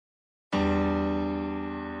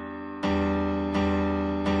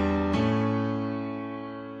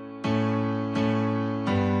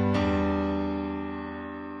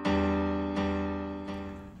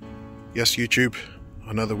Yes, YouTube,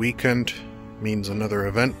 another weekend means another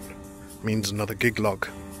event, means another giglog.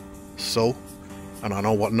 So, and I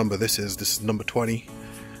know what number this is number 20.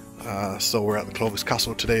 So we're at the Clovis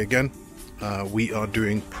Castle today again. We are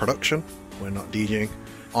doing production, we're not DJing.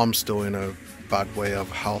 I'm still in a bad way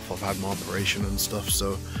of health. I've had my operation and stuff,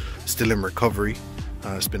 so still in recovery.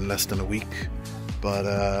 It's been less than a week, but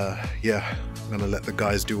yeah, I'm gonna let the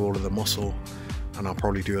guys do all of the muscle, and I'll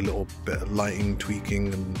probably do a little bit of lighting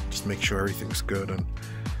tweaking and just make sure everything's good and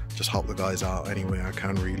just help the guys out any way I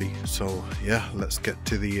can, really. So yeah, let's get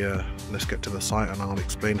to the site and I'll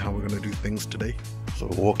explain how we're going to do things today. So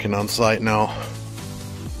we're walking on site now.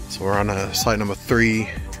 So we're on site number 3.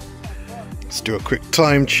 Let's do a quick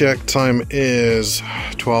time check. Time is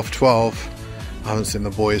 12:12. I haven't seen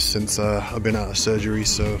the boys since I've been out of surgery,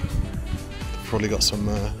 so they've probably got some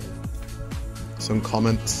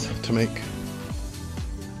comments to make.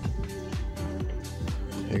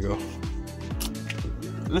 Here you go.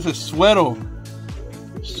 This is suero.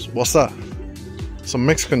 What's that? Some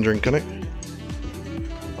Mexican drink, innit?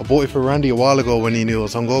 I bought it for Randy a while ago when he knew I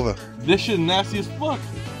was hungover. This shit nasty as fuck.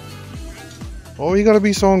 Oh, you gotta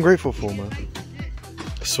be so ungrateful for, man.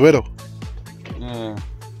 Suero. Yeah.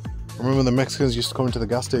 Remember the Mexicans used to come into the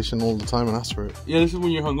gas station all the time and ask for it? Yeah, this is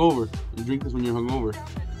when you're hungover. You drink this when you're hungover.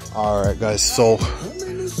 Alright guys, so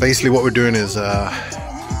basically what we're doing is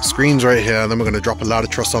screens right here, and then we're going to drop a ladder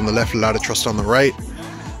truss on the left, a ladder truss on the right,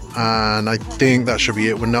 and I think that should be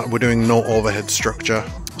it. We're doing no overhead structure,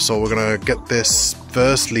 so we're going to get this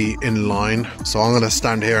firstly in line. So I'm going to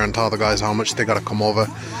stand here and tell the guys how much they got to come over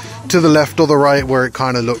to the left or the right where it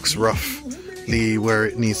kind of looks roughly where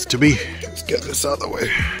it needs to be. Let's get this out of the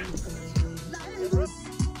way.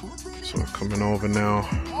 So we're coming over now.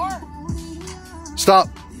 Stop.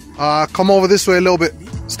 Come over this way a little bit.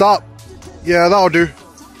 Stop. Yeah, that'll do.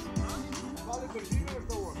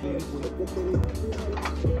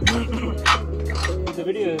 The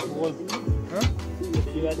video was. Huh?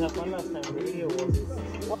 You guys have fun last time. The video was.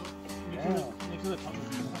 Yeah.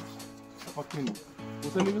 Fucking.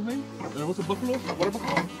 What's that nigga's name? What's a buffalo? What a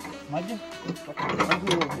buffalo? Maggie?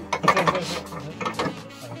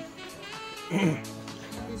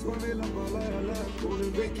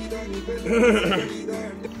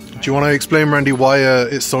 Do you want to explain, Randy, why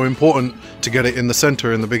it's so important to get it in the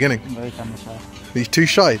center in the beginning? Very kind of shy. He's too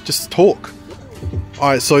shy, just talk.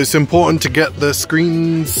 Alright, so it's important to get the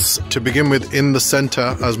screens to begin with in the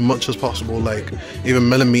center as much as possible, like even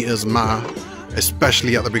millimeters matter,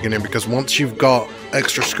 especially at the beginning, because once you've got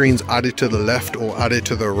extra screens added to the left or added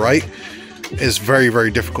to the right, it's very, very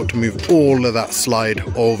difficult to move all of that slide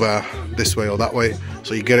over this way or that way.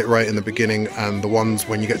 So you get it right in the beginning, and the ones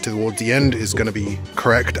when you get towards the end is going to be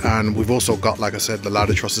correct. And we've also got, like I said, the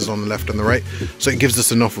ladder trusses on the left and the right, so it gives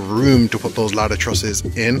us enough room to put those ladder trusses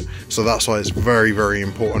in. So that's why it's very, very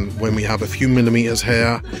important. When we have a few millimeters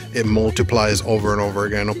here, it multiplies over and over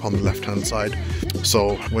again up on the left hand side.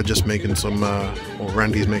 So we're just making some or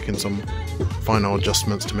Randy's making some final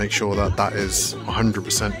adjustments to make sure that that is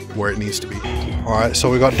 100% where it needs to be. Alright, so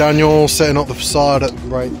we got Daniel setting up the facade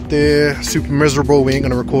right there. Super miserable, we ain't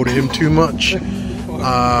gonna record him too much.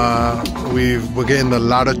 We're getting the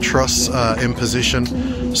ladder truss in position.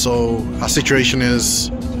 So our situation is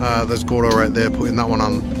there's Gordo right there putting that one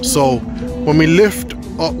on. So when we lift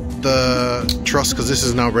up the truss, because this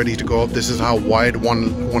is now ready to go up, this is how wide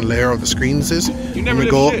one layer of the screens is. You never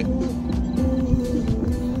lift shit.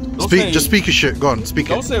 Just speak your shit. Go on, speak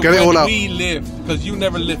don't it. Say get it all out. We lift, because you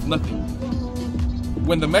never lift nothing.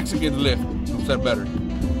 When the Mexicans lift, you said better.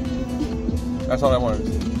 That's all I wanted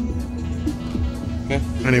to say. Okay.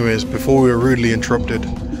 Anyways, before we were rudely interrupted,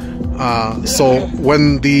 so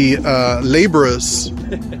when the laborers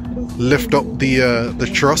lift up the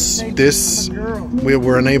truss, we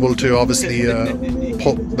were unable to obviously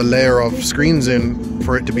put the layer of screens in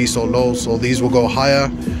for it to be so low. So these will go higher,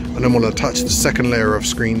 and then we'll attach the second layer of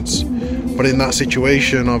screens. But in that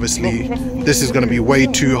situation, obviously, this is going to be way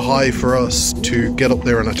too high for us to get up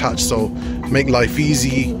there and attach. So make life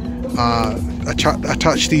easy.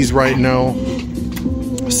 Attach these right now.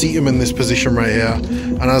 Seat them in this position right here,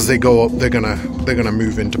 and as they go up, they're gonna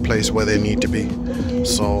move into place where they need to be.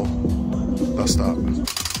 So that's that.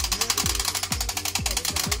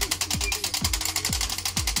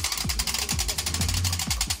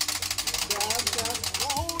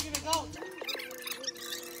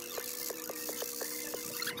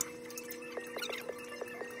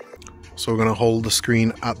 So we're going to hold the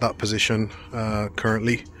screen at that position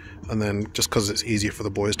currently, and then just because it's easier for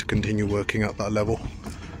the boys to continue working at that level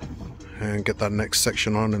and get that next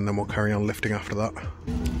section on, and then we'll carry on lifting after that.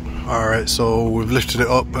 Alright, so we've lifted it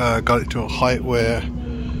up, got it to a height where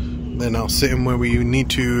They're now sitting where we need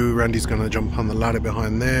to. Randy's going to jump on the ladder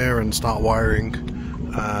behind there and start wiring,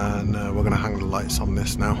 and we're going to hang the lights on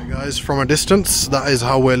this now. Guys, from a distance, that is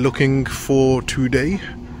how we're looking for today,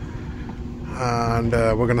 and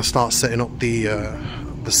we're going to start setting up the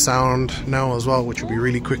sound now as well, which will be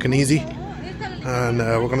really quick and easy. And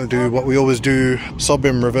we're going to do what we always do: sub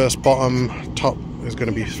in reverse bottom, top is going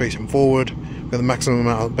to be facing forward, get the maximum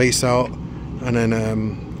amount of bass out, and then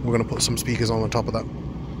we're going to put some speakers on the top of that.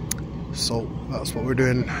 So that's what we're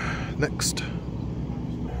doing next.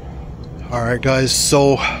 Alright guys,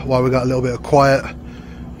 so while we got a little bit of quiet,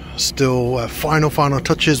 still final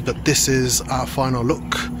touches, but this is our final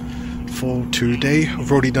look for today.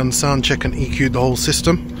 I've already done sound check and EQ'd the whole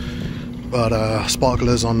system, but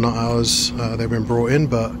sparklers are not ours. They've been brought in,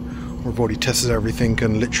 but we've already tested everything,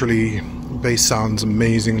 and literally bass sounds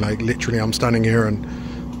amazing. Like literally I'm standing here and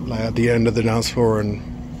like at the end of the dance floor, and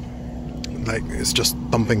like it's just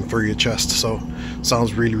thumping through your chest. So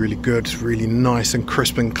sounds really good, really nice and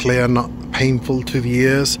crisp and clear, not painful to the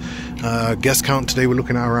ears. Guest count today, we're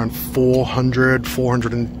looking at around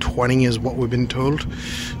 420 is what we've been told.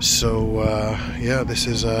 So yeah, this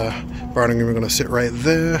is Brad and we're going to sit right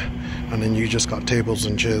there, and then you just got tables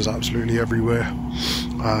and chairs absolutely everywhere.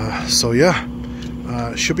 So yeah,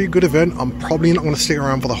 should be a good event. I'm probably not going to stick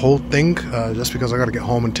around for the whole thing, just because I got to get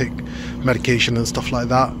home and take medication and stuff like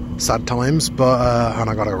that. Sad times, but and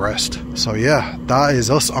I gotta rest. So yeah, that is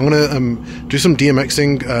us. I'm gonna do some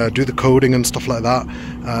DMXing, do the coding and stuff like that.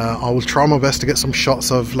 I will try my best to get some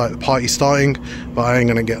shots of like the party starting, but I ain't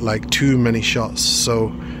gonna get like too many shots.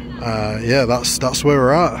 So yeah, that's where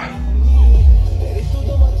we're at.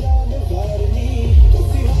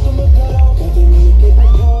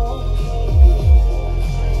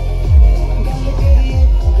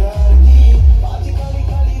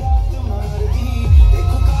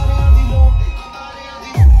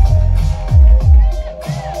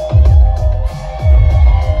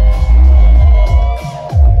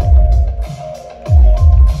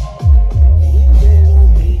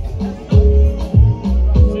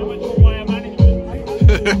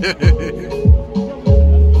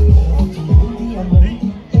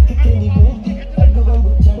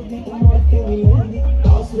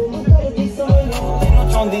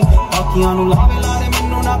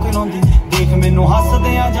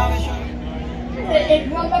 एक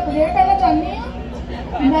गल मैं clear करना चाहती हूँ,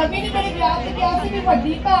 मैं भी नहीं मेरे ब्याह से क्या सी भी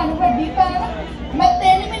वड्डी भैन मैं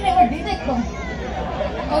 3 महीने वड्डी देखो,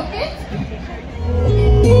 ओके?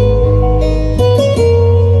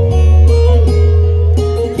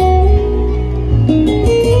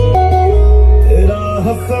 तेरा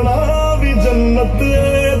हंसना भी जन्नत है,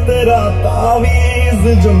 तेरा तावीज़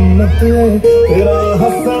जन्नत है, तेरा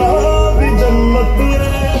हंसना भी जन्नत है।